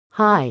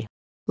Hi.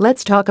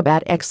 Let's talk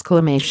about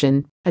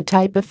exclamation, a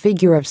type of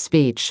figure of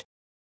speech.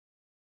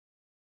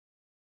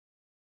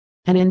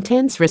 An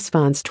intense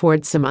response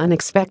towards some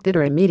unexpected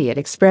or immediate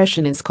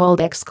expression is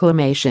called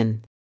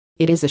exclamation.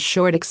 It is a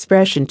short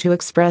expression to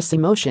express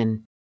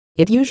emotion.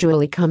 It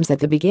usually comes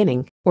at the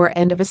beginning or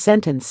end of a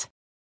sentence.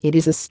 It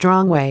is a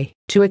strong way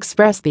to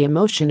express the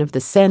emotion of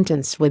the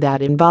sentence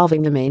without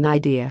involving the main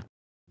idea.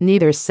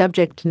 Neither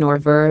subject nor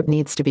verb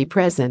needs to be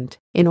present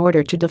in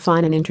order to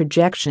define an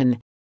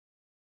interjection.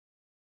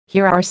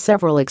 Here are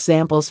several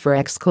examples for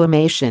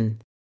exclamation.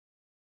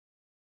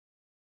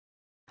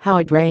 How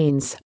it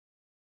rains.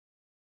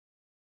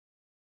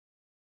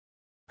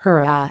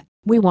 Hurrah,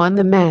 we won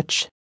the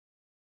match.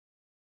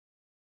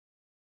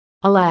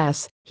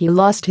 Alas, he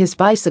lost his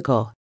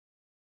bicycle.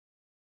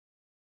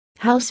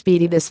 How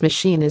speedy this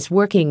machine is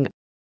working.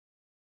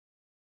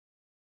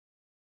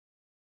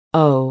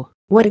 Oh,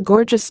 what a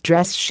gorgeous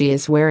dress she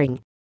is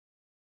wearing.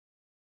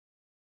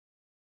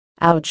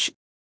 Ouch,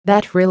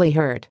 that really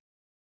hurt.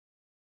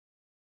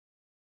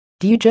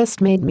 You just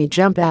made me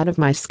jump out of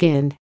my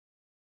skin.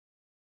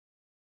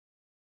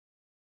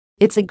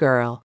 It's a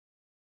girl.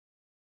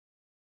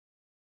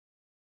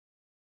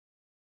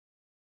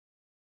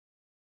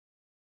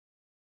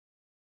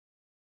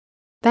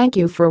 Thank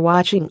you for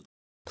watching.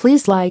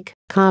 Please like,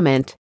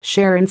 comment,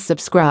 share and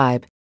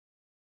subscribe.